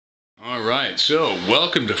Alright, so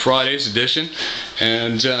welcome to Friday's edition,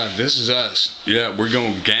 and this is us. Yeah, we're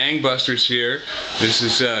going gangbusters here. This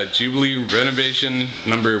is Jubilee Renovation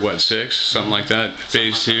number, what, 6? Something like that,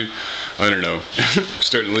 phase 2. I don't know.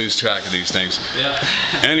 Starting to lose track of these things. Yeah.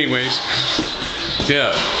 Anyways,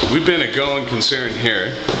 yeah, we've been a going concern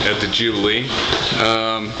here at the Jubilee.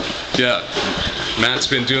 Yeah, Matt's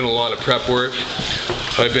been doing a lot of prep work.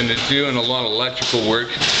 I've been doing a lot of electrical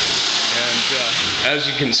work. And as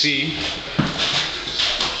you can see,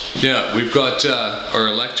 yeah, we've got our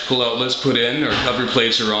electrical outlets put in, our cover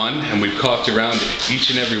plates are on, and we've caulked around each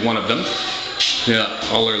and every one of them. Yeah,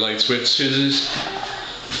 all our light switches,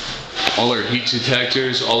 all our heat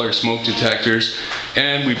detectors, all our smoke detectors,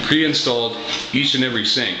 and we pre-installed each and every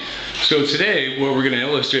sink. So today, what we're going to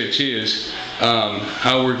illustrate to you is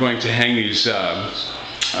how we're going to hang these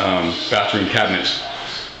bathroom cabinets.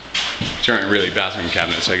 Which aren't really bathroom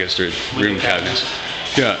cabinets, I guess they're room cabinets.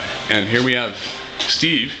 Yeah, and here we have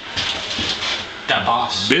Steve. That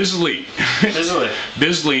boss. Busily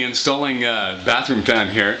installing a bathroom fan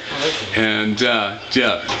here. And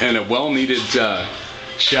yeah, and a well-needed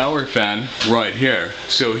shower fan right here.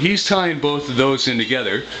 So he's tying both of those in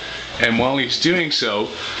together. And while he's doing so,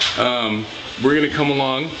 we're going to come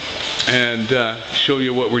along and show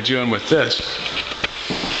you what we're doing with this.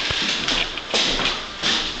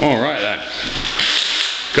 Alright then.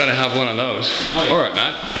 Gotta have one of those. Oh, yeah. Alright,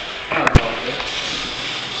 Matt.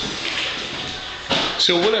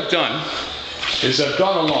 So what I've done is I've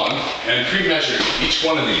gone along and pre-measured each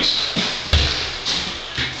one of these.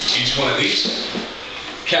 Each one of these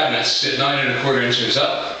cabinets sit 9 1/4 inches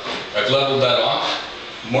up. I've leveled that off,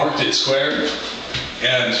 marked it square,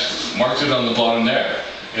 and marked it on the bottom there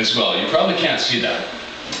as well. You probably can't see that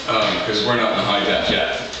because we're not in the high def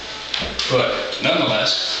yet. But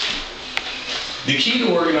nonetheless, the key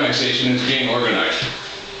to organization is being organized.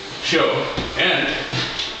 So, and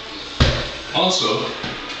also,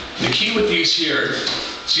 the key with these here,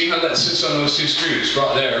 see how that sits on those 2 screws,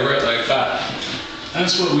 right there, right like that.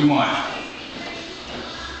 That's what we want.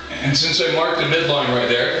 And since I marked the midline right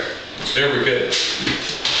there we're good.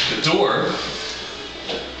 The door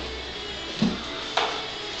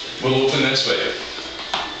will open this way.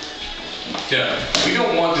 Yeah, we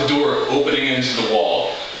don't want the door opening into the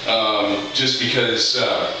wall just because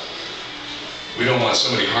we don't want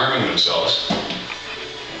somebody harming themselves.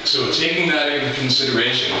 So taking that into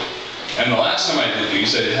consideration, and the last time I did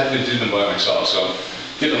these, I had to do them by myself, so I'm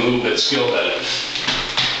getting a little bit skilled at it.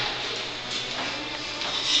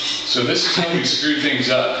 So this is how we screw things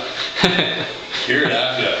up here at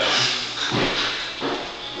AFIA.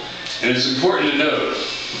 And it's important to note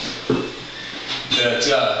that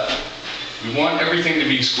we want everything to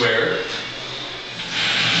be square.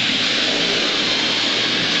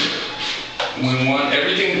 We want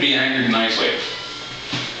everything to be anchored nicely.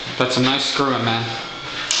 That's a nice screwing, man.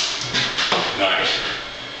 Nice.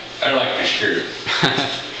 I like my screw.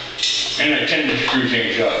 And I tend to screw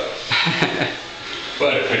things up.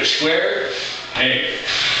 But if it's square, hey,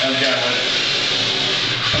 I'm down with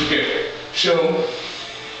it. Okay, so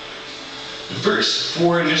the first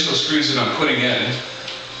 4 initial screws that I'm putting in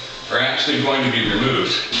are actually going to be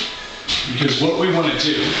removed, because what we want to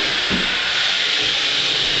do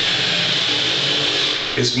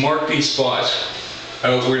is mark these spots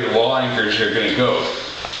out where the wall anchors are going to go.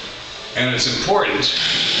 And it's important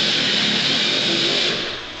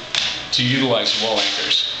to utilize wall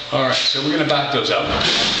anchors. Alright, so we're going to back those up.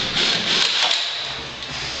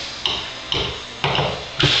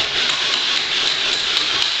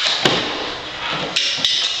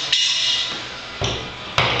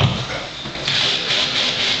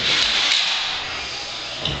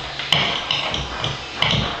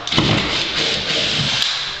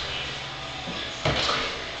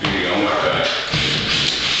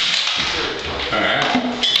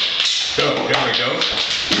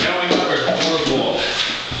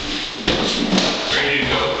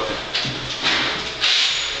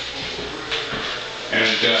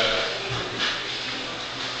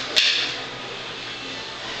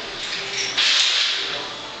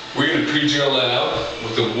 We're going to pre-drill that out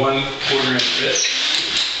with a 1/4 inch bit.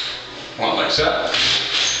 One like that.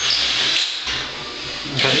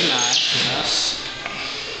 Very nice, yes.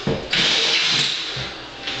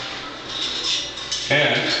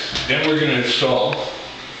 And then we're going to install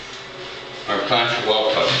our plastic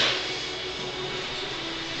wall cover.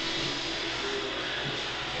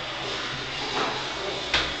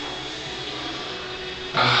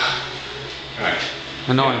 Alright.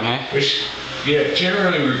 Annoying, eh? Which, yeah,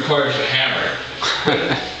 generally requires a hammer.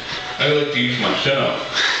 I like to use my thumb.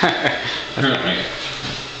 Apparently.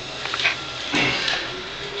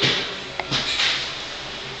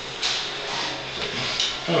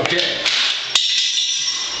 Okay.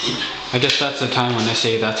 I guess that's the time when I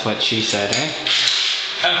say that's what she said, eh?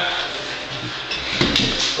 I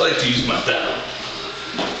like to use my thumb.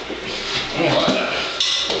 Alright.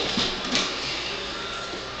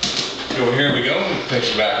 So here we go.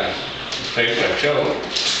 Place it back in place like so.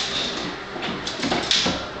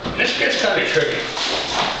 This gets kind of tricky. I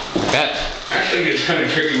bet. Actually, it gets kind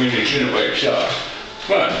of tricky when you're doing it by yourself.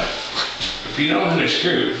 But if you know how to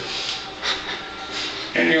screw,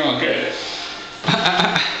 then you're all good.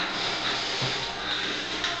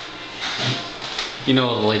 You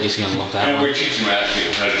know the lady's gonna love that And one. we're teaching Matt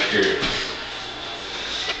how to screw.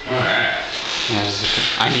 Alright. Yes,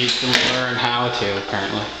 I need to learn how to,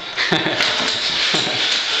 apparently.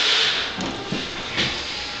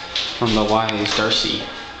 From the wise Darcy.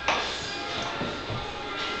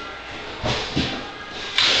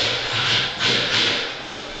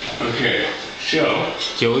 Okay, so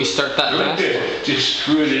Do you always start that like fast? to just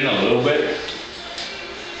screw it in a little bit.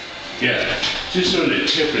 Yeah, just so the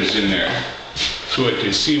tip is in there, so it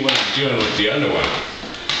can see what I'm doing with the other one.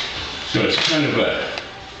 So it's kind of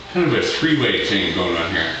a three-way thing going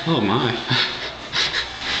on here. Oh my.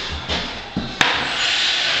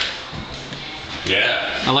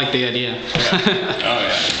 Yeah. I like the idea. Oh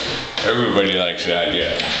yeah. Everybody likes the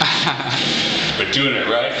idea. But doing it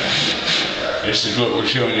right, this is what we're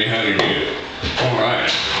showing you how to do. All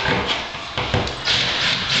right.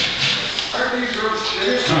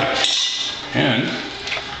 Alright. And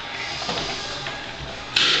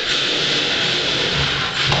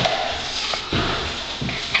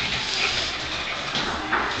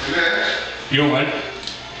you don't mind?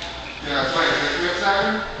 Yeah, it's fine. Can I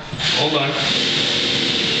come Hold on.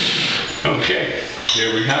 Okay,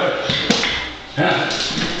 there we have it. That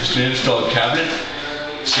is an installed cabinet.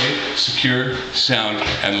 Safe, secure, sound,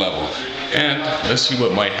 and level. And let's see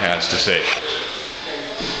what Mike has to say.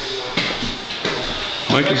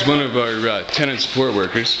 Mike is one of our tenant support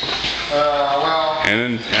workers. well,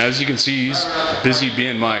 And as you can see, he's busy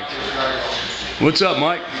being Mike. What's up,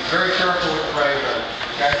 Mike? very careful with private,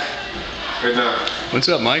 okay? Good enough. What's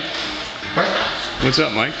up, Mike? What? What's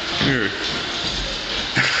up, Mike? Here.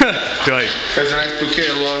 Right. There's a nice bouquet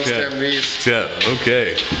of long stem leaves. Yeah,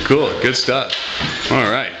 okay, cool, good stuff. All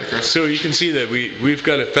right, so you can see that we've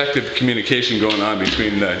got effective communication going on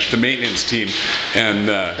between the maintenance team and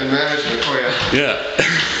And management, oh yeah.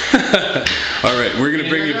 yeah. All right, we're gonna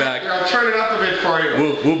bring you back. I'll turn it up a bit for you.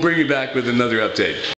 We'll bring you back with another update.